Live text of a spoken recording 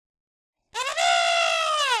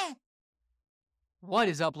What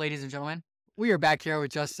is up, ladies and gentlemen? We are back here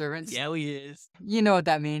with Just Servants. Yeah, we is. You know what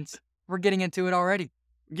that means. We're getting into it already.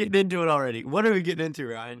 Getting into it already. What are we getting into,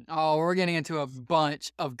 Ryan? Oh, we're getting into a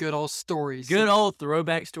bunch of good old stories. Good old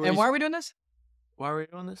throwback stories. And why are we doing this? Why are we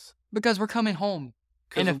doing this? Because we're coming home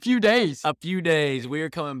in a few days. A few days. We are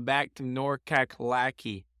coming back to North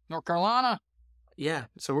Carolina. Yeah,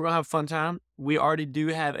 so we're going to have a fun time. We already do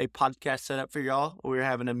have a podcast set up for y'all. We're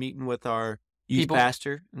having a meeting with our youth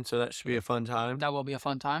pastor, and so that should be a fun time. That will be a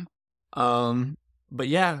fun time. But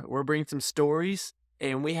yeah, we're bringing some stories,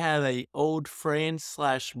 and we have a old friend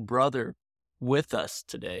 / brother with us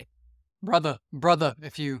today. Brother,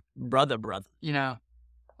 if you... Brother. You know.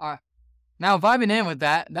 Now, vibing in with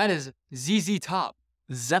that is ZZ Top.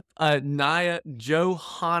 Zephaniah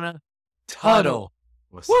Johanna Tuttle.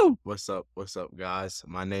 What's up, guys?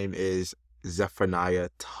 My name is Zephaniah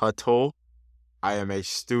Tuttle. I am a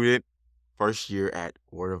student, first year at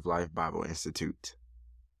Word of Life Bible Institute.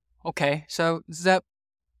 Okay, so Zep,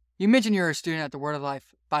 you mentioned you're a student at the Word of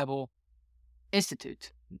Life Bible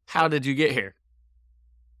Institute. How did you get here?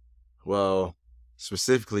 Well,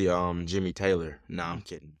 specifically, Jimmy Taylor. No, I'm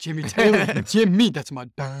kidding. Jimmy Taylor? Jimmy, that's my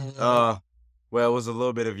band. Well, it was a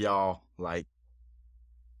little bit of y'all, like,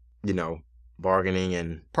 bargaining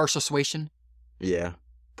and... Persuasion. Yeah,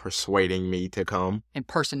 persuading me to come.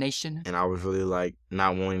 Impersonation. And I was really,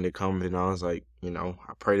 not wanting to come, and I was like,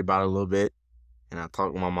 I prayed about it a little bit, and I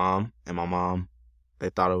talked with my mom, and my mom, she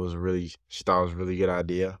thought it was a really good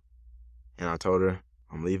idea, and I told her,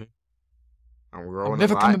 I'm leaving. I'm growing a lot. I'm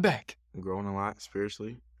never coming back. I'm growing a lot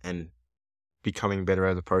spiritually and becoming better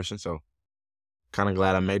as a person, so kind of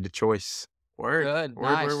glad I made the choice. Word.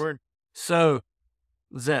 Nice. Word. So,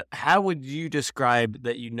 Zep, how would you describe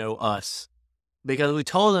that you know us? Because we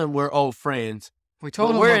told them we're old friends. We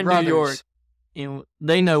told them we're in brothers. New York. And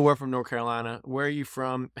they know we're from North Carolina. Where are you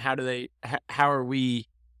from? How are we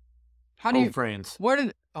old friends? Where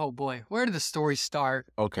did the story start?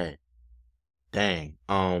 Okay. Dang.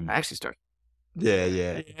 I actually start. Yeah.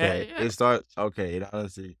 It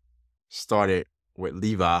honestly started with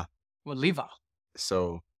Levi. With Levi.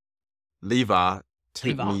 So Levi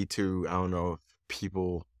took me to, I don't know if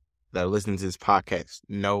people that listen to this podcast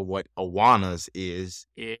know what Awanas is.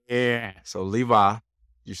 Yeah. So Levi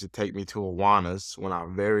used to take me to Awanas when I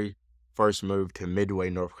very first moved to Midway,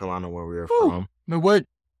 North Carolina, where we were from. Midway.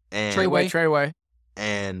 And Treyway.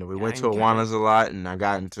 And we went to Awanas a lot, and I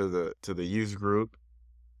got into the youth group,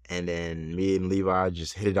 and then me and Levi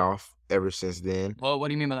just hit it off ever since then. Well, what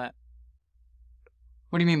do you mean by that?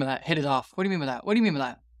 What do you mean by that? Hit it off. What do you mean by that? What do you mean by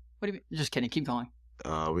that? What do you mean? Just kidding. Keep going.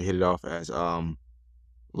 We hit it off as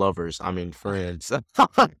friends.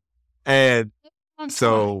 And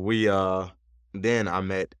so we then I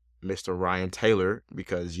met Mr. Ryan Taylor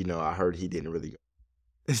because I heard he didn't really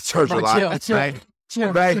go to church a lot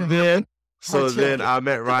back then. So then I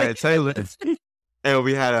met Ryan Taylor, and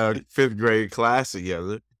we had a 5th grade class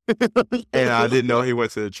together. And I didn't know he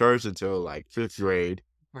went to the church until 5th grade.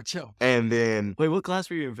 We're chill. And then wait, what class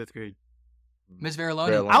were you in 5th grade? Miss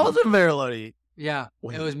Veriloni. I was in Veriloni. Yeah,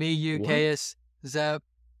 wait, it was me, you, Caius, Zeb.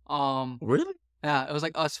 Really? Yeah, it was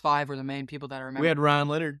us 5 were the main people that I remember. We had Ryan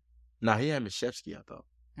Leonard. No, he had Mishevsky, I thought.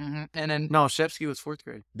 Mm-hmm. And then no, Shevsky was 4th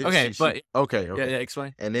grade. Okay. Yeah,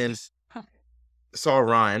 explain. And then saw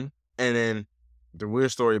Ryan, and then the weird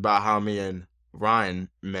story about how me and Ryan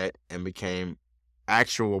met and became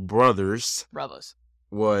actual brothers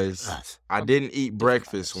was I didn't eat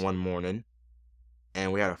breakfast one morning,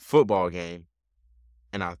 and we had a football game,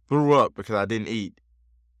 and I threw up because I didn't eat,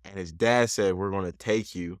 and his dad said, we're going to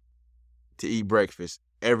take you to eat breakfast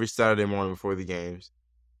every Saturday morning before the games.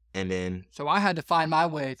 And then so I had to find my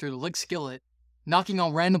way through the lick skillet, knocking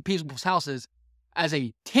on random people's houses as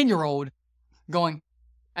a 10-year-old, going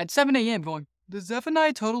at 7 a.m. going, does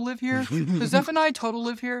Zephaniah Tuttle live here? Does Zephaniah Tuttle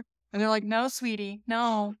live here? And they're like, no, sweetie,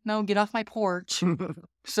 no, get off my porch.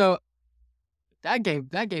 So that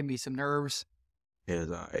gave me some nerves.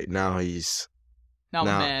 Yeah, now he's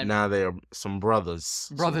man. Now they're some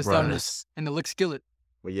brothers. Brothers. In the lick skillet.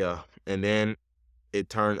 But yeah, and then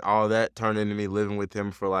all that turned into me living with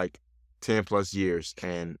him for 10 plus years,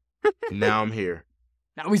 and now I'm here.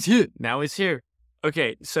 Now he's here.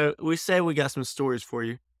 Okay, so we said we got some stories for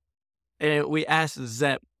you, and we asked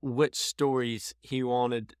Zep which stories he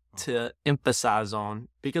wanted to emphasize on,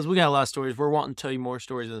 because we got a lot of stories. We're wanting to tell you more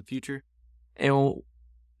stories in the future, and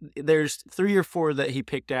there's 3 or 4 that he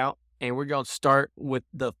picked out, and we're going to start with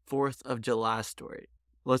the 4th of July story.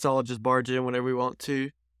 Let's all just barge in whenever we want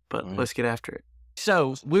to, but let's get after it.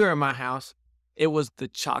 So, we were at my house. It was the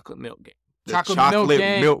chocolate milk game. Chocolate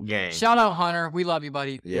milk game. Shout out, Hunter. We love you,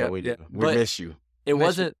 buddy. Yeah, we do. We miss you. It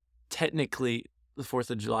wasn't technically the 4th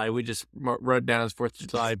of July. We just wrote down as 4th of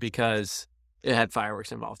July because it had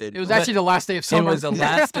fireworks involved. It was actually the last day of summer. It was the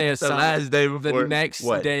last day of The summer. last day before. The next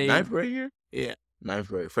what, day. 9th grade year? Yeah. 9th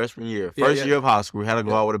grade. Freshman year. First year of high school. We had to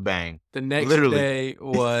go out with a bang. The next Literally. day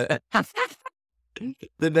was...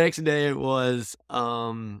 The next day was...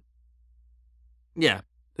 Yeah.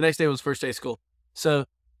 The next day was first day of school. So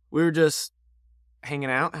we were just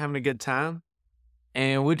hanging out, having a good time.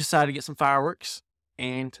 And we decided to get some fireworks.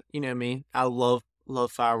 And you know me, I love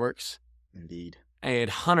fireworks. Indeed. And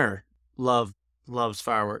Hunter loves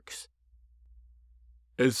fireworks.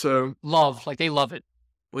 And so they love it.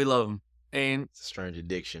 we love them. And It's a strange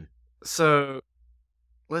addiction. so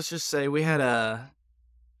let's just say we had a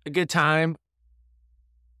good time.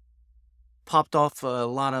 Popped off a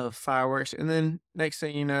lot of fireworks, and then next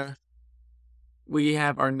thing you know, we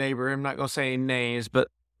have our neighbor. I'm not gonna say any names, but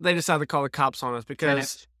they decided to call the cops on us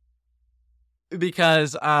because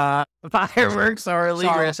fireworks are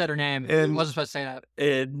illegal Sorry, I said her name. I And- wasn't supposed to say that.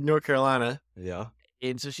 in North Carolina. Yeah.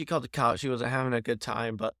 And so she called the cops. She wasn't having a good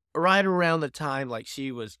time, but right around the time like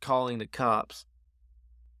she was calling the cops,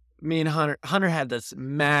 me and Hunter had this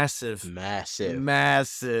massive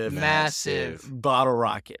bottle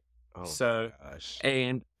rocket. Oh, So- gosh.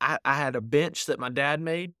 And I had a bench that my dad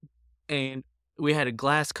made, and we had a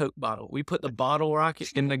glass Coke bottle. We put the bottle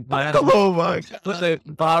rocket in the glass. Oh, my God. Put the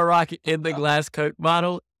bottle rocket in the glass Coke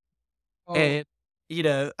bottle, Oh, and you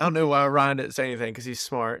know, I don't know why Ryan didn't say anything because he's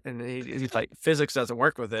smart and he's like, physics doesn't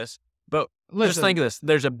work with this. But just listen, think of this: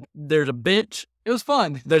 there's a bench, it was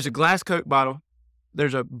fun. there's a glass Coke bottle,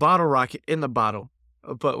 there's a bottle rocket in the bottle.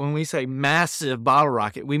 But when we say massive bottle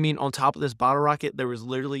rocket, we mean on top of this bottle rocket there was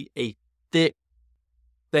literally a thick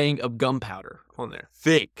thing of gunpowder on there.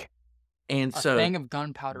 Thick. And A so thing of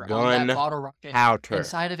gunpowder on that bottle rocket Powder.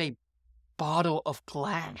 inside of a bottle of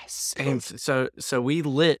glass. and so we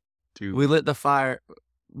lit Dude. the fire,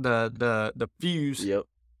 the fuse, Yep.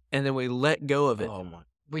 and then we let go of it. Oh, my.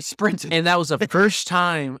 We sprinted. And that was the first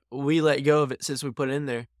time we let go of it since we put it in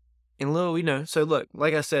there. And little we know. So look,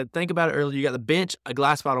 like I said, think about it earlier. You got the bench, a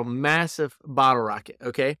glass bottle, massive bottle rocket.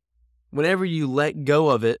 Okay, whenever you let go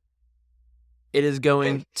of it, it is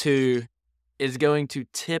going to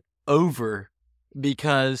tip over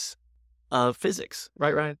because of physics,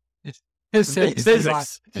 right, Ryan? Physics.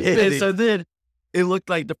 And so then it looked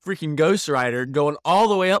like the freaking Ghost Rider going all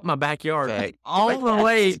the way up my backyard, Fact. all the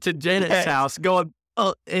way to Janet's Fact. house, going.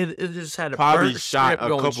 Oh, it just had a Probably burnt shot strip a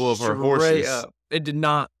going couple of her straight horses. up. It did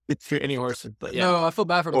not hit any horses, but yeah, No, I feel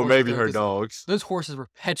bad for the Or horses, maybe though, her 'cause dogs. Those horses were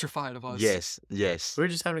petrified of us. Yes. we were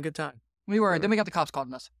just having a good time. We were. Then we got the cops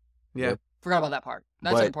calling us. Yeah. Yep. Forgot about that part.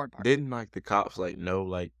 That's the But important part. didn't like the cops like know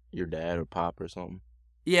like your dad or pop or something?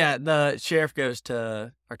 Yeah, the sheriff goes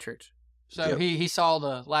to our church. So Yep. he saw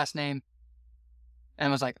the last name and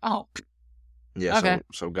was like, oh, Yeah. Okay.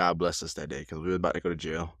 So God bless us that day because we were about to go to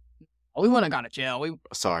jail. we wouldn't have gone to jail. We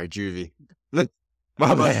Sorry, juvie.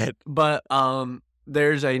 My bad. But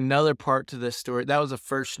there's another part to this story. That was the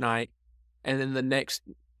first night, and then the next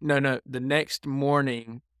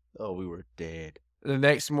morning, Oh, we were dead.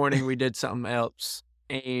 we did something else,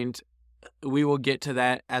 and we will get to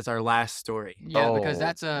that as our last story. yeah, because Oh,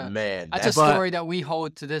 that's a man. that's a That's But- story that we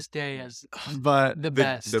hold to this day as But the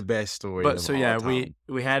best. the best story. But of so all yeah, time.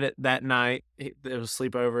 we had it that night. It was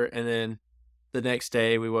sleepover, and then the next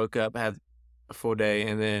day we woke up, had a full day,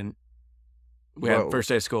 and then we had Bro, first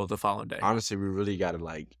day of school the following day. honestly, we really got to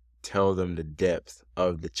like tell them the depth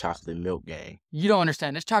of the chocolate milk gang. You don't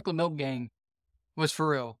understand. This chocolate milk gang was for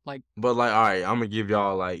real. Like, But like, all right, I'm gonna give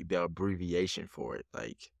y'all like the abbreviation for it.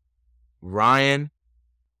 Like, Ryan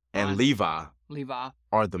and Ryan. Levi Levi.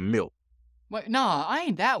 are the milk, Wait, nah, I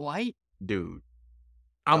ain't that white. dude.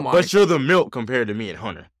 I'm But white. you're the milk compared to me and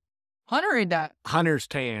Hunter. Hunter ain't that. Hunter's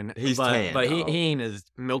tan. He's but, tan, but he dog. ain't as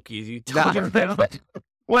milky as you Nah. talking about.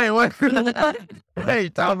 Wait, Hey,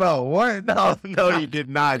 talking about what? No, he did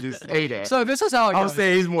not just say that. So this is how it I'm goes.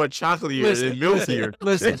 saying he's more chocolatier than milkier.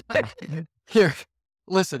 Listen. Here.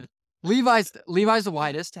 Listen. Levi's the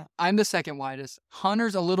whitest. I'm the second whitest.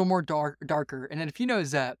 Hunter's a little more darker. And then if you know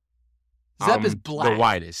Zep is black. The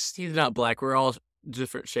whitest, He's not black. We're all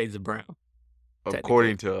different shades of brown.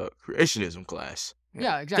 according to creationism class.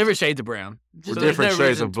 Yeah, exactly. Different shades of brown. We're So there's different no shades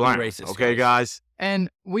reason of to be black. racist, Okay, guys. And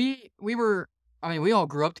we were, I mean, we all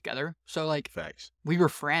grew up together. So like Facts. we were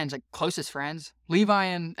friends, like closest friends. Levi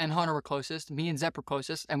and Hunter were closest. Me and Zep were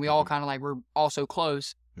closest. And we all kind of like were also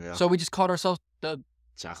close. Yeah. So we just called ourselves the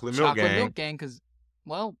Chocolate milk chocolate gang. milk gang because,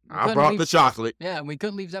 well, we I couldn't brought leave- the chocolate. Yeah, we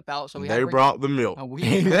couldn't leave Zep out. So we had They to bring- brought the milk. Oh,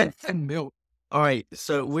 we brought some milk. All right,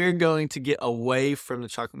 so we're going to get away from the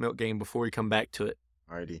chocolate milk game before we come back to it.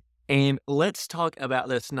 Alrighty. And let's talk about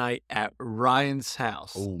this night at Ryan's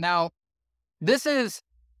house. Ooh. Now, this is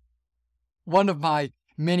one of my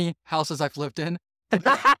many houses I've lived in. And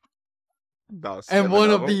one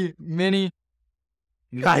of the many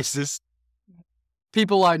nicest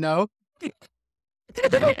people I know.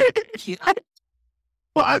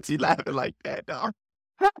 Why is he laughing like that, dog?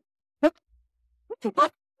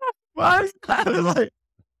 Why is he laughing like?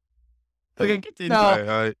 Okay, continue. No, All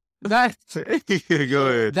right. Go ahead.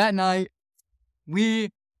 That night,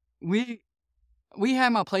 we had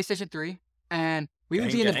my PlayStation 3, and we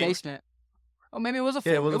would be in the basement. Oh, maybe it was a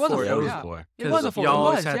 4. Yeah, it was a 4. Yeah, it was yeah. a 4. It was a 4. Y'all It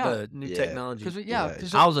always was, had yeah. the new technology.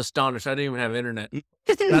 Because I was astonished. I didn't even have internet.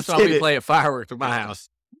 That's why we play at fireworks at my house.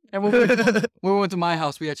 And when we went to my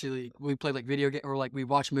house, we played like video games or like we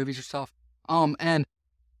watched movies or stuff. And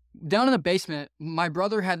down in the basement, my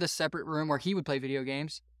brother had this separate room where he would play video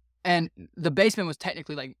games, and the basement was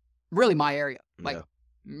technically like really my area. Like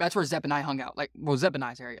that's where Zep and I hung out. Like, well, Zep and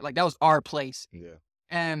I's area. Like that was our place. Yeah.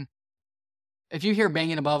 And if you hear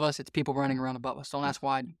banging above us, it's people running around above us. Don't ask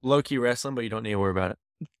why. Low-key wrestling, but you don't need to worry about it.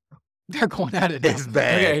 They're going at it now. It's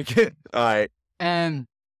bad. Okay. All right. And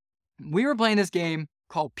we were playing this game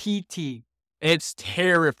called PT. It's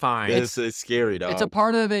terrifying. It's scary, dog. It's a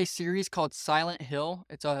part of a series called Silent Hill.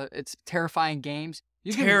 It's terrifying games.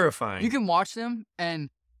 Terrifying. You can watch them, and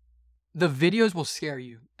the videos will scare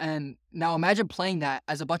you. And now imagine playing that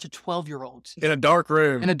as a bunch of 12-year-olds. In a dark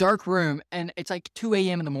room. In a dark room, and it's like 2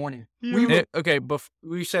 a.m. in the morning. We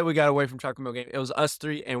said we got away from Chocolate Milk Game. It was us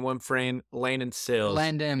 3 and one friend, Landon Sills.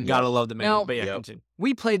 Landon. Gotta love the man. Now, But yeah, continue.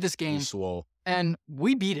 We played this game, swole. and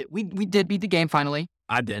we beat it. We did beat the game finally.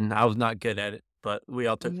 I didn't. I was not good at it, but we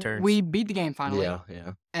all took turns. We beat the game finally.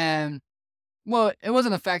 Yeah. And, well, it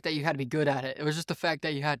wasn't the fact that you had to be good at it. It was just the fact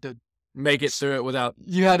that you had to make it through it without.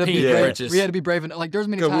 You had to be Peanut brave. britches. We had to be brave. And like, there's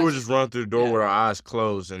many times. Because we were just running through the door with our eyes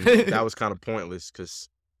closed, and that was kind of pointless. Because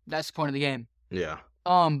that's the point of the game. Yeah.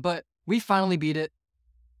 But we finally beat it.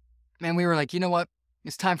 And we were like, you know what?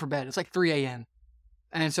 It's time for bed. It's like 3 a.m.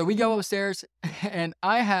 And so we go upstairs, and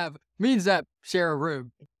me and Zep share a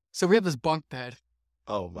room. So we have this bunk bed.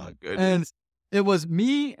 Oh my goodness. And it was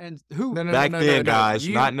me and who? Back then, guys.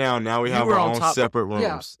 Not now. Now we have our own separate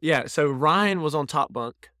rooms. Yeah. So Ryan was on top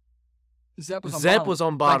bunk. Zep was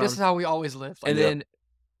on bottom. Like, this is how we always lived. Like, and then,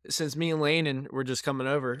 since me and Landon were just coming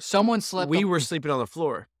over, someone slept. We were sleeping on the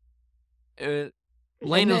floor.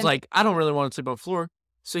 Landon was like, I don't really want to sleep on the floor.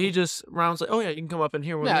 So Ryan was like, oh yeah, you can come up in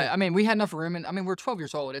here with me. I mean, we had enough room, and I mean, we're 12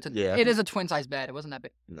 years old. It is a twin size bed. It wasn't that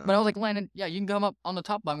big. No. But I was like, Landon, yeah, you can come up on the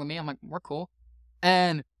top bunk with me. I'm like, we're cool.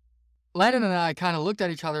 And Landon and I kind of looked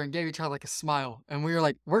at each other and gave each other like a smile, and we were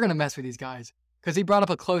like, we're gonna mess with these guys because he brought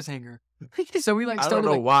up a clothes hanger. So we like started. I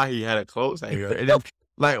don't know why he had a clothes hanger.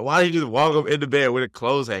 Like, why did he just walk up in the bed with a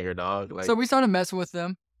clothes hanger, dog? Like, so we started messing with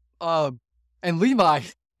them. And Levi.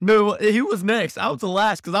 No, he was next. I was the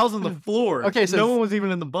last because I was on the floor. Okay, so no one was even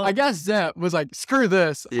in the bunk. I guess Zep was like, screw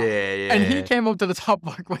this. Yeah. And he came up to the top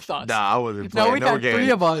bunk with us. Nah, I wasn't playing. No, we had 3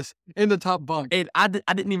 of us in the top bunk. And I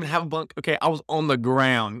didn't even have a bunk. Okay, I was on the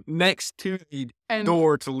ground next to the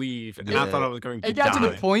door to leave. And I thought I was going to die. It got to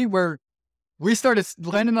the point where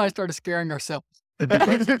Landon and I started scaring ourselves.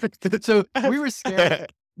 So we were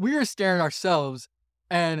scared. We were scaring ourselves.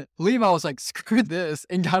 And Levi was like, screw this,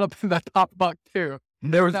 and got up in that top bunk too.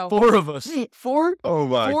 There was 4 of us. Four? Oh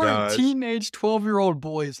my God. 4 teenage 12-year-old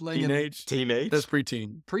boys laying Teenage? That's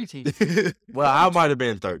preteen. Preteen. Well, I might have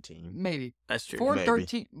been 13. Maybe. That's true. One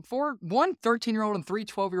 13-year-old and 3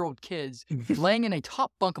 12-year-old kids laying in a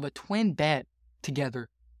top bunk of a twin bed together.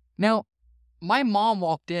 Now, my mom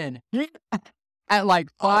walked in at like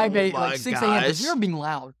 6 a.m. because we were being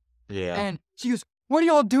loud. Yeah. And she goes, what are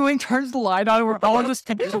y'all doing? Turns the light on. We're all just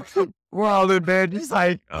we're all in bed. He's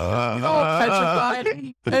like,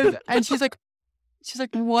 petrified. And she's like,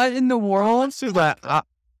 what in the world? She's like,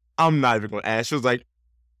 I'm not even going to ask. She was like,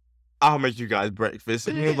 I'll make you guys breakfast.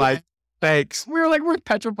 And you're like, thanks. We were like, we're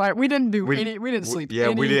petrified. We didn't sleep. Yeah,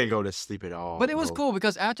 we didn't go to sleep at all. But it was cool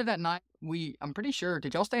because after that night, I'm pretty sure,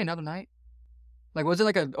 did y'all stay another night? Like, was it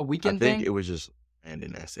like a weekend thing? I think it was just, and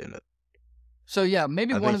then that's it. So yeah,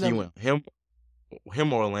 maybe one of them.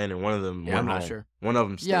 Him or Landon, one of them. Yeah, I'm not sure. One of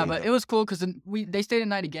them. Yeah, but it was cool because they stayed a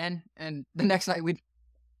night again, and the next night we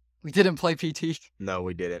didn't play PT. No,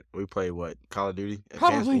 we didn't. We played what? Call of Duty?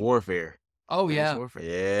 Probably. Advanced Warfare. Oh yeah. Warfare.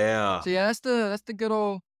 Yeah. So yeah, that's the good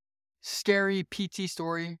old scary PT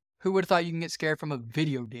story. Who would have thought you can get scared from a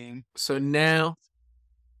video game? So now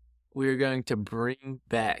we're going to bring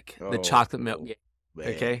back the chocolate milk game. Man.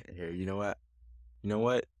 Okay. Here, you know what?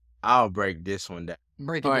 I'll break this one down.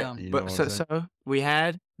 Break it down. But so we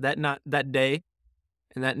had that day,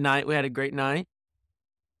 and that night we had a great night.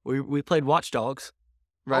 we played Watch Dogs.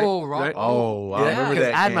 Right. Oh, right. Oh, I Yeah, remember 'cause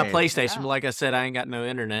that. I had my game. PlayStation, Yeah. but like I said, I ain't got no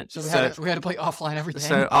internet. So we had to play offline every day.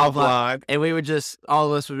 So Offline. and we would just, all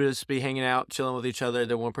of us would just be hanging out, chilling with each other.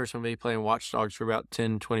 Then one person would be playing Watch Dogs for about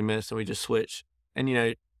 10, 20 minutes, and we just switch. And, you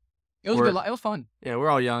know, it was good. It was fun. yeah, we're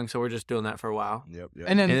all young, so we're just doing that for a while. Yep.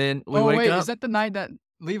 And And then, then we wake up. is that the night that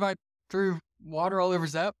Levi threw water all over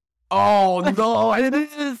Zep? Oh, no, it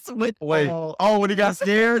is. Wait. Oh, when he got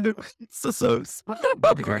scared? So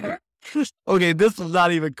okay, this was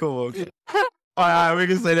not even cool. All right, we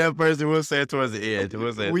can say that first, and we'll say it towards the end.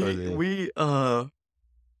 We'll say it towards the end.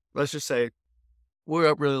 Let's just say we're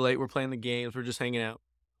up really late. We're playing the games. We're just hanging out.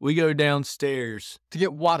 We go downstairs To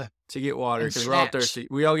get water. water And because we're all snacks. thirsty.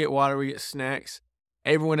 We all get water. We get snacks.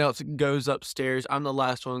 Everyone else goes upstairs. I'm the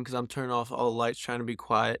last one because I'm turning off all the lights, trying to be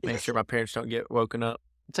quiet, make sure my parents don't get woken up.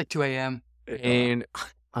 It's like 2 a.m. And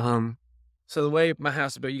so the way my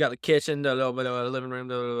house is built, you got the kitchen, the living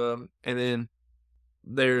room, and then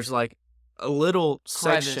there's like a little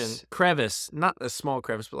crevice, not a small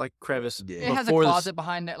crevice, but like crevice. Yeah. It has a closet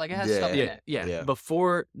behind it. Like, it has stuff in it. Yeah.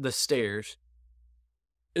 Before the stairs,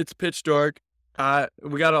 it's pitch dark.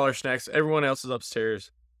 We got all our snacks. Everyone else is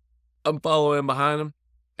upstairs. I'm following behind them,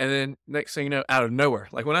 and then next thing you know, out of nowhere,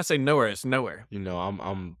 like when I say nowhere, it's nowhere. You know,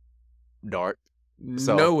 I'm dark.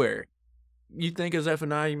 So- Nowhere. You think of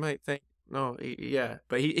Zephaniah, you might think, no, yeah,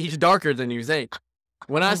 but he's darker than you think.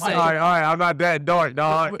 When I say, all right, I'm not that dark,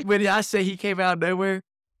 dog. when I say he came out of nowhere,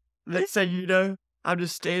 next thing you know, I'm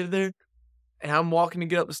just standing there, and I'm walking to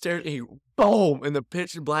get up the stairs, and he, boom, in the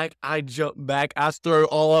pitch black, I jump back, I throw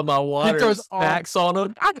all of my water snacks on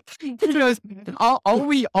him. He goes,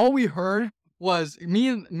 all we heard was me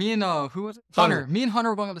and who was it? Hunter. Me and Hunter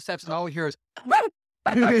were going up the steps, and all we hear is we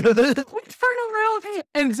turn around,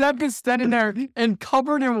 and Zeb is standing there and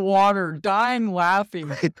covered in water, dying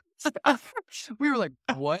laughing. We were like,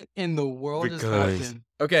 "What in the world is happening?"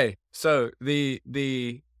 Okay, so the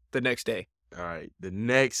next day, All right, the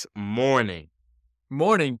next morning.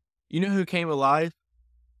 you know who came alive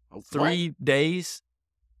What? 3 days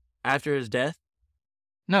after his death?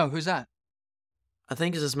 No, who's that? I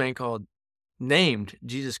think it's this man named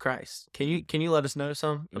Jesus Christ. Can you let us know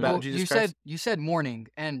some about Well, Jesus Christ? you said morning,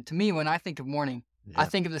 and to me, when I think of morning, I Yeah.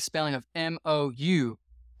 think of the spelling of MOURNING,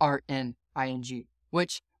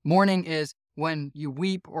 which morning is when you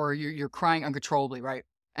weep or you're crying uncontrollably, right?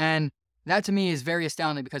 And that to me is very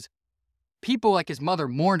astounding because people like his mother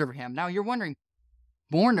mourned over him. Now you're wondering,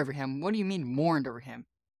 mourned over him? What do you mean mourned over him?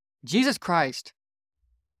 Jesus Christ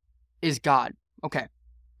is God. Okay.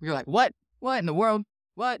 You're like, what? What in the world?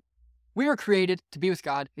 What? We were created to be with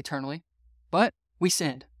God eternally, but we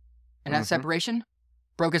sinned. And that separation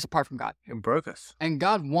broke us apart from God. It broke us. And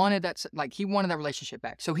God wanted that, he wanted that relationship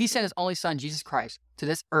back. So he sent his only son, Jesus Christ, to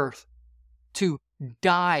this earth to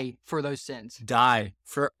die for those sins. Die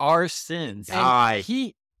for our sins. And Die.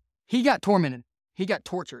 he got tormented. He got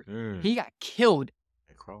tortured. He got killed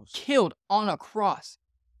on a cross.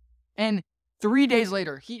 And 3 days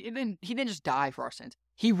later, he didn't just die for our sins.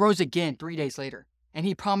 He rose again 3 days later. And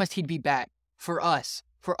he promised he'd be back for us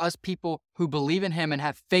people who believe in him and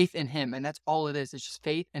have faith in him. And that's all it is. It's just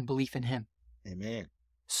faith and belief in him. Amen.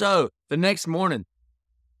 So the next morning,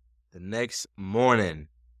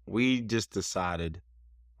 we just decided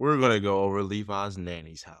we're going to go over Levi's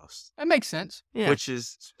nanny's house, That makes sense. which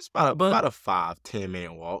is it's about a 5-10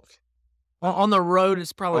 minute walk. on the road,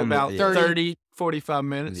 it's probably On the- about yeah. 30, 45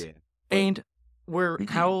 minutes. Yeah. And we're,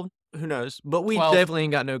 how old? Who knows? But we 12. definitely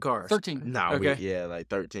ain't got no cars. 13. No, Okay. like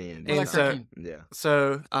 13. We're like And so- 13. Yeah.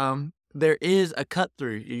 So there is a cut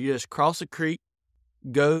through. You just cross a creek,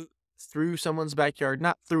 go through someone's backyard.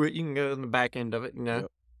 Not through it. You can go in the back end of it, Yep.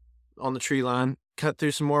 on the tree line, cut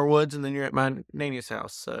through some more woods, and then you're at my nanny's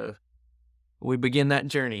house. So we begin that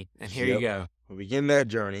journey. And here you go. We begin that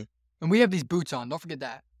journey. And we have these boots on. Don't forget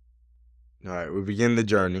that. All right, we begin the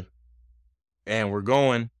journey. And we're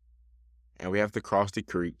going, and we have to cross the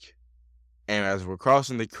creek. And as we're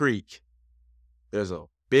crossing the creek, there's a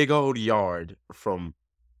big old yard from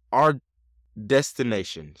our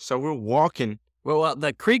destination. So we're walking. Well,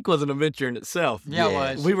 the creek was an adventure in itself. Yeah, it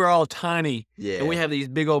Yeah. was. We were all tiny, Yeah. and we have these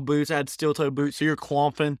big old boots. I had steel-toe boots, so you're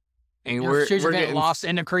clomping, and Your we're shoes are getting getting lost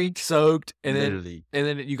in the creek. soaked, and literally.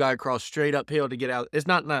 then you got to cross straight uphill to get out. It's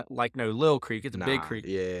not like no little creek; it's a big Nah, creek.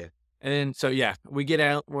 Yeah. And then so we get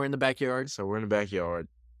out. We're in the backyard. So we're in the backyard,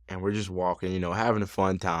 and we're just walking, having a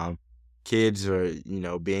fun time. Kids are,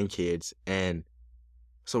 being kids. And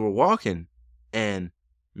so we're walking, and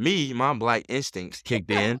my black instincts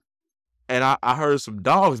kicked in, and I heard some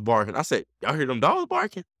dogs barking. I said, y'all hear them dogs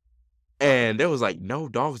barking? And they was like, no,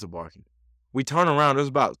 dogs are barking. We turn around. There's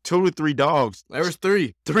about 2 to 3 dogs. There was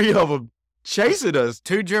 3. 3 of them chasing us.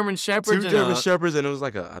 2 German Shepherds. 2 German Shepherds, and it was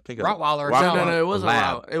like a Rottweiler. No, it wasn't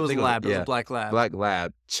lab. a lab. It was a lab. It was a black lab. Black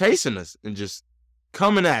lab chasing us and just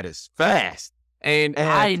coming at us fast. And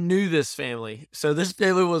I knew this family, so this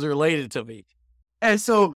family was related to me. And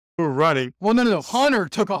so we're running. Well, no. Hunter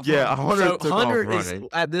took off. Yeah, Hunter took off running. Is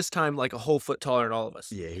at this time like a whole foot taller than all of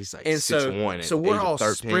us. Yeah, he's like and 6'1". So we're all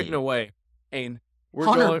 13. sprinting away, and we're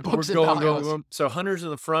Hunter going. So Hunter's in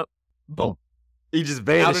the front. Boom. He just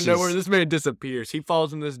vanishes. Out of nowhere, this man disappears. He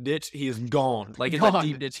falls in this ditch. He is gone. Like it's a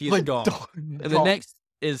deep ditch. He is gone. And the next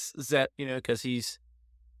is Zep, because he's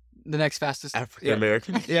the next fastest African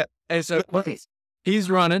American. Yeah. And so he's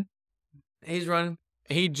running.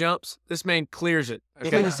 He jumps. This man clears it.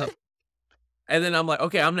 Okay. And then I'm like,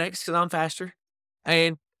 okay, I'm next because I'm faster.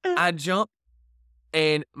 And I jump,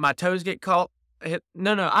 and my toes get caught.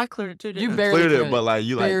 No, I cleared it too. You barely cleared it, but like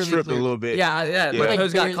you like tripped a little bit. Yeah. My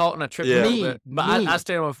toes got caught, and I tripped a little bit. But I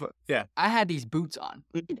stayed on my foot. Yeah. I had these boots on.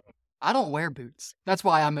 I don't wear boots. That's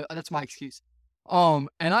why that's my excuse. And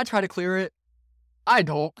I try to clear it. I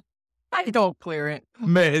don't clear it.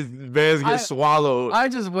 Man, his vans get swallowed. I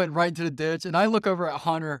just went right to the ditch, and I look over at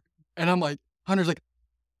Hunter, and I'm like, Hunter's like,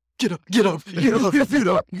 get up. We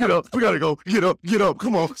gotta go. Get up.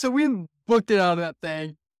 Come on. So we booked it out of that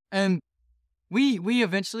thing, and we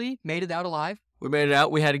eventually made it out alive. We made it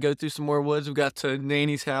out. We had to go through some more woods. We got to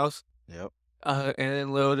Nanny's house. Yep. And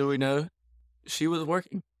then little do we know, she was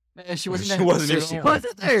working. And she wasn't there. She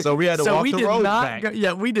wasn't there. So we had to walk the roads back.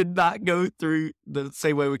 We did not go through the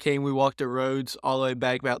same way we came. We walked the roads all the way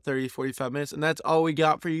back about 30, 45 minutes. And that's all we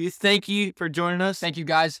got for you. Thank you for joining us. Thank you,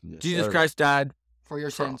 guys. Yes, Jesus sir. Christ died. For your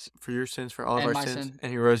sins. For your sins, for all of And our my sins. sin.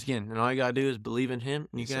 And he rose again. And all you got to do is believe in him,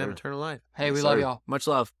 and you Yes, can have sir. eternal life. Hey, Yes, we love sir. y'all. Much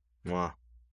love. Wow.